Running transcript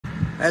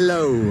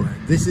Hello,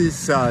 this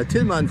is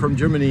Tillman from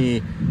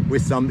Germany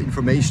with some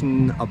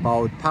information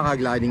about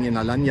paragliding in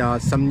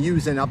Alanya, some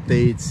news and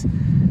updates.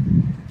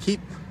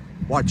 Keep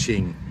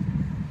watching.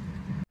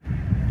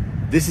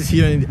 This is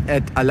here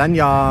at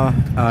Alanya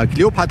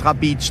Cleopatra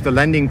Beach, the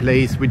landing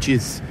place, which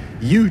is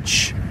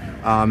huge.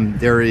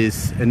 There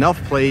is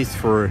enough place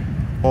for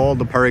all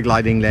the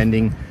paragliding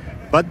landing,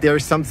 but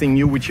there's something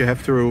new which you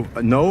have to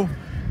know.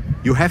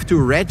 You have to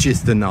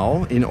register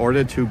now in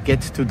order to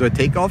get to the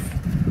takeoff,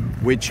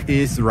 which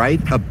is right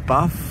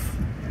above.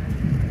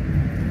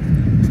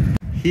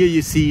 Here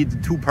you see the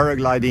two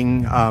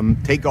paragliding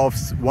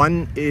takeoffs.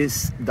 One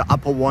is the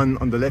upper one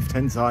on the left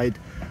hand side,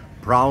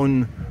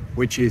 brown,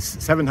 which is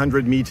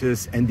 700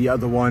 meters, and the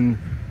other one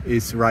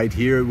is right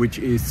here, which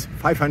is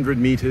 500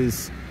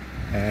 meters.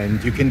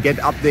 And you can get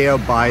up there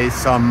by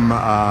some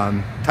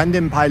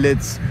tandem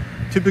pilots.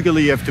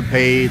 Typically you have to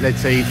pay,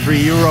 let's say,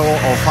 €3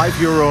 or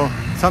 €5.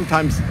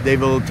 Sometimes they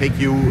will take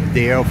you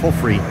there for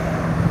free.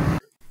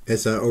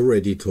 As I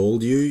already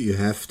told you, you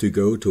have to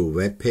go to a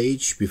web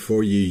page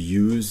before you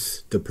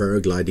use the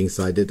paragliding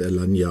site at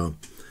Alanya.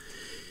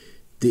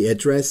 The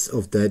address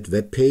of that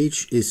web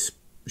page is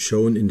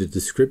shown in the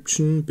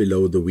description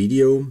below the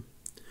video.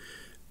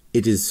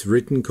 It is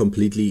written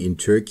completely in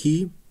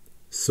Turkey,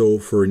 so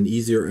for an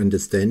easier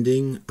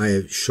understanding, I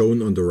have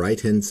shown on the right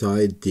hand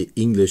side the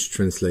English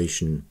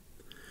translation.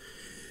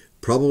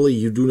 Probably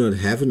you do not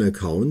have an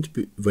account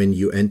when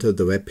you enter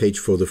the web page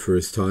for the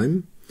first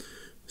time.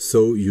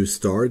 So you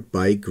start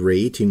by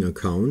creating an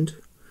account,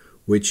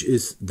 which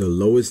is the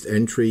lowest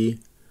entry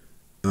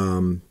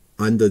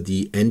under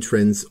the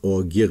entrance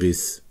or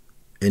giriş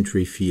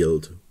entry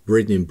field.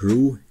 Written in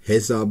blue,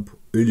 hesap,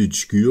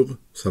 ölüçgür,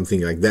 something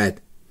like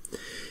that.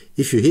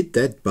 If you hit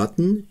that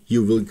button,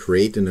 you will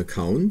create an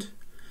account,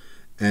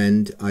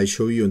 and I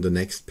show you on the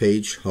next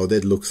page how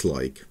that looks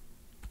like.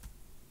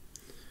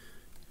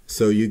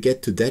 So you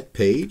get to that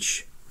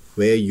page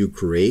where you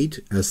create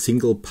a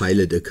single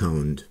pilot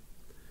account.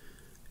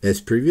 As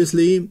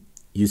previously,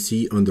 you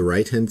see on the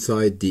right hand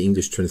side the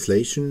English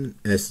translation,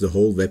 as the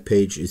whole web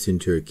page is in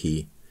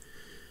Turkey.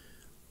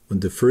 On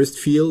the first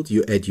field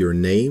you add your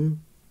name,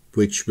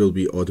 which will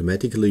be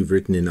automatically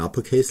written in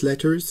uppercase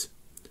letters,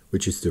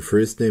 which is the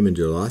first name and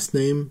the last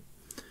name.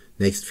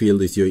 Next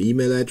field is your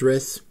email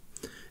address,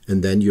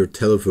 and then your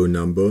telephone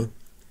number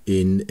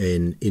in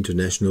an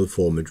international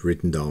format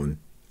written down.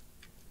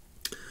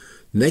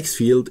 Next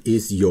field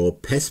is your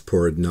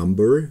passport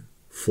number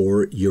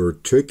for your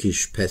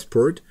Turkish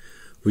passport,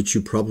 which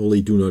you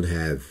probably do not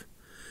have.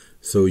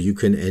 So you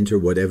can enter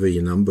whatever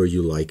your number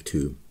you like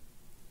to.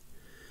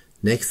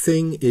 Next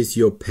thing is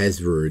your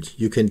password.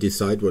 You can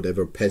decide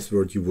whatever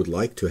password you would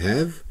like to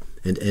have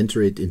and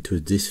enter it into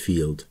this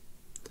field.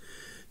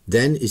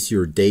 Then is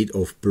your date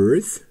of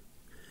birth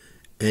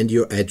and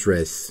your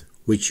address,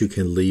 which you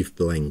can leave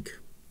blank.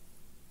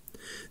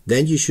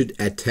 Then you should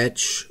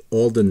attach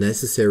all the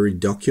necessary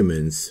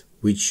documents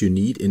which you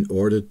need in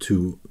order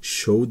to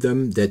show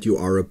them that you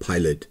are a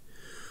pilot.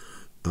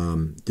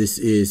 This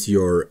is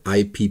your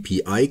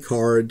IPPI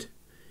card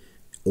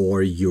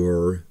or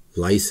your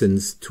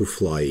license to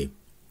fly.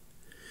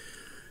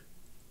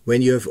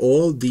 When you have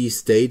all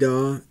these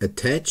data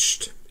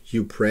attached,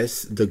 you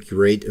press the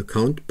Create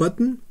Account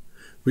button,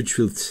 which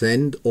will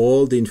send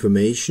all the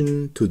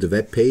information to the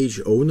web page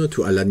owner,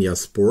 to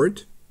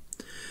AlanyaSport,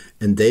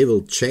 and they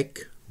will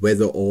check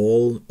whether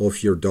all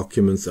of your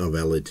documents are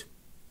valid.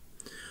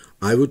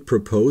 I would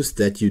propose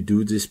that you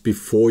do this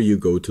before you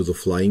go to the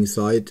flying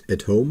site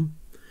at home,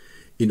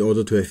 in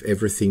order to have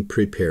everything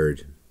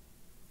prepared.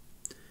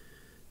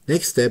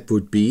 Next step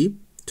would be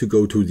to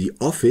go to the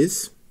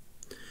office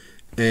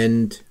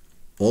and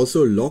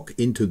also log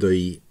into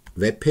the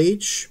web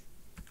page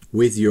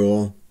with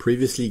your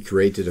previously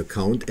created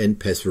account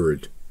and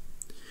password.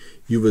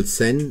 You will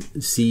then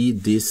see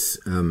this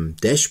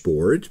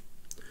dashboard,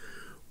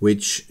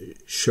 which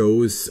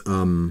shows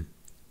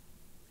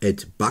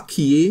at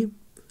Bakiye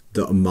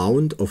the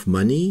amount of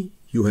money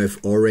you have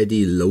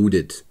already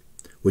loaded,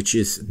 which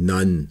is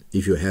none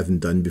if you haven't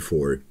done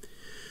before.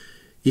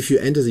 If you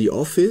enter the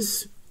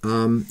office,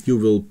 you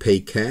will pay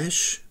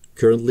cash.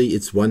 Currently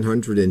it's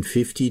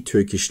 150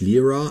 Turkish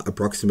lira,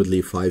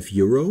 approximately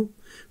 €5,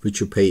 which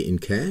you pay in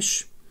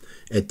cash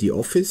at the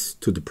office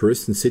to the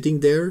person sitting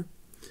there.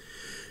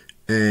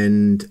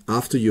 And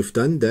after you've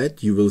done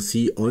that, you will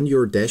see on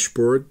your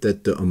dashboard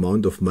that the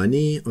amount of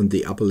money on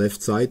the upper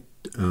left side,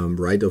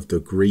 right of the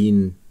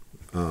green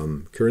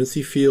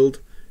currency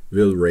field,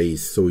 will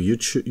raise. So you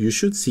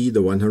should see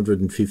the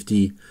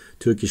 150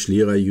 Turkish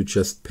lira you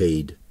just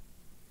paid.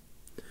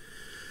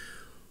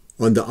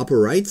 On the upper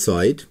right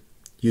side,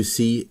 you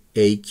see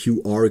a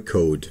QR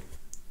code.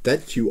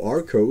 That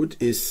QR code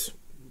is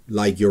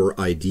like your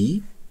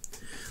ID.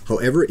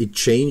 However, it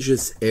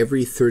changes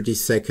every 30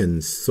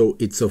 seconds, so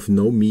it's of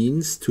no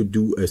means to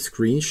do a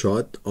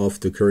screenshot of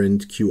the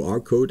current QR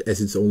code,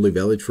 as it's only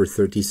valid for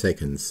 30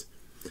 seconds.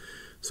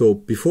 So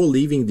before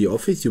leaving the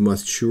office, you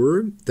must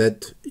sure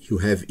that you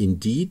have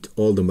indeed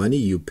all the money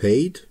you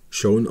paid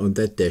shown on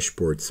that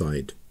dashboard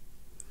side.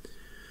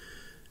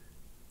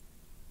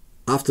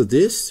 After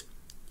this,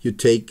 you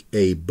take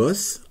a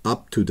bus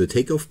up to the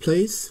takeoff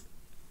place,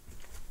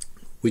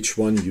 which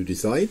one you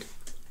decide.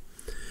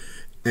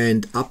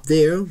 And up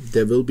there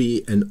will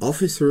be an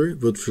officer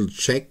which will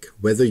check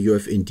whether you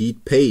have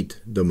indeed paid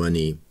the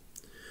money.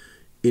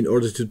 In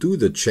order to do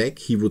the check,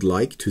 he would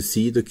like to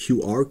see the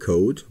QR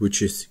code,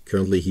 which is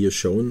currently here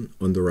shown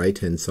on the right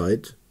hand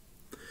side.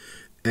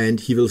 And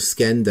he will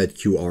scan that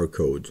QR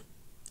code.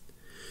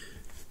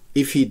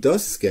 If he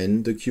does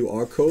scan the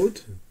QR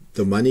code,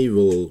 the money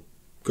will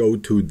go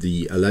to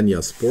the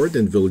AlanyaSport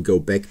and will go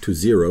back to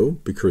zero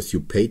because you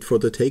paid for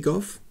the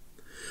takeoff.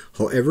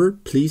 However,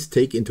 please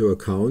take into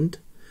account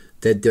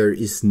that there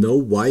is no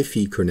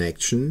Wi-Fi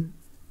connection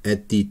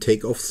at the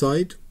takeoff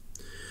site.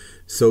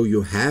 So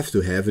you have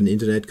to have an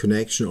internet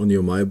connection on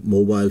your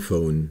mobile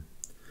phone.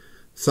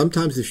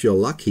 Sometimes if you're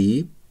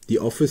lucky, the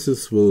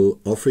officers will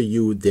offer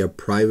you their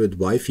private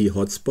Wi-Fi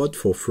hotspot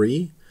for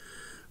free,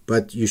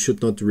 but you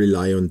should not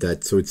rely on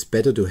that. So it's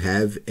better to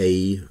have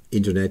an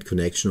internet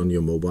connection on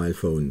your mobile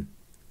phone.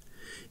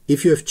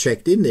 If you have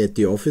checked in at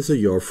the officer,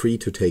 you are free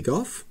to take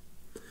off.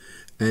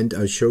 And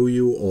I'll show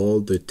you all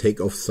the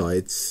takeoff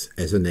sites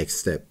as a next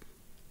step.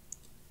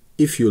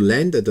 If you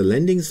land at the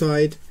landing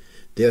site,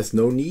 there's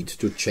no need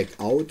to check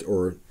out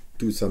or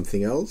do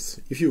something else.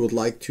 If you would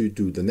like to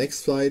do the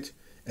next flight,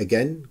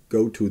 again,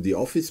 go to the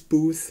office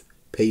booth,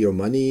 pay your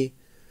money,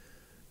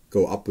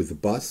 go up with the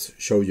bus,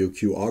 show your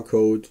QR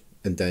code,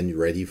 and then you're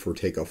ready for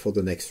takeoff for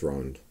the next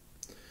round.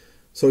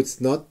 So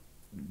it's not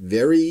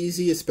very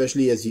easy,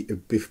 especially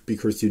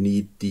because you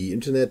need the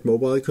internet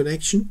mobile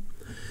connection.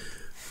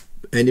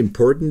 And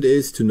important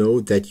is to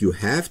know that you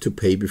have to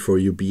pay before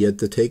you be at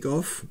the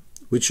takeoff,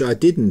 which I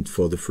didn't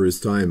for the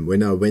first time.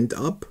 When I went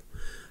up,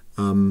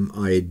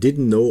 I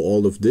didn't know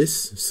all of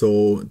this,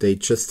 so they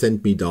just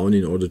sent me down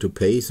in order to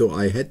pay. So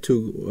I had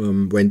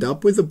to went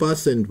up with the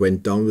bus and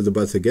went down with the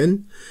bus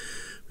again,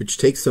 which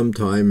takes some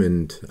time,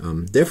 and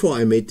therefore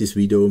I made this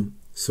video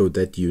so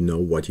that you know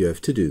what you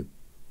have to do.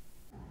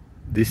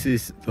 This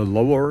is the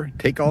lower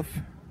takeoff,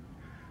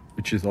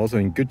 which is also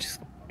in good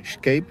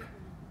shape.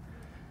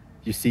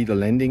 You see the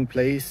landing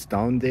place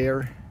down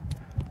there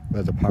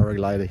where the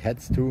paraglider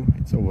heads to.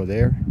 It's over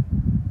there.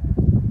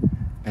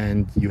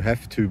 And you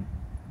have to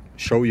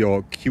show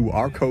your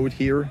QR code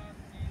here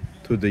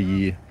to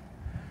the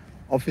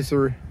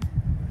officer.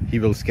 He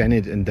will scan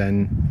it and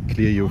then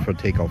clear you for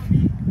takeoff.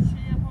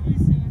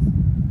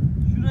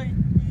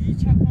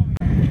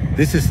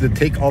 This is the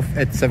takeoff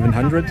at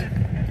 700,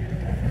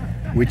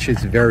 which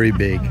is very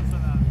big.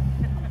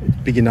 It's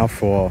big enough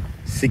for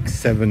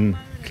 6-7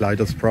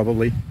 gliders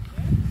probably.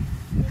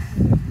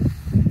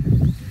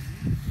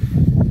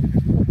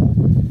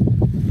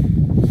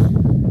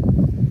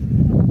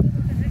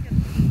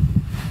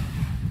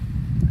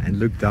 And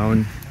look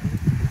down,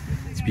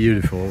 it's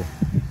beautiful.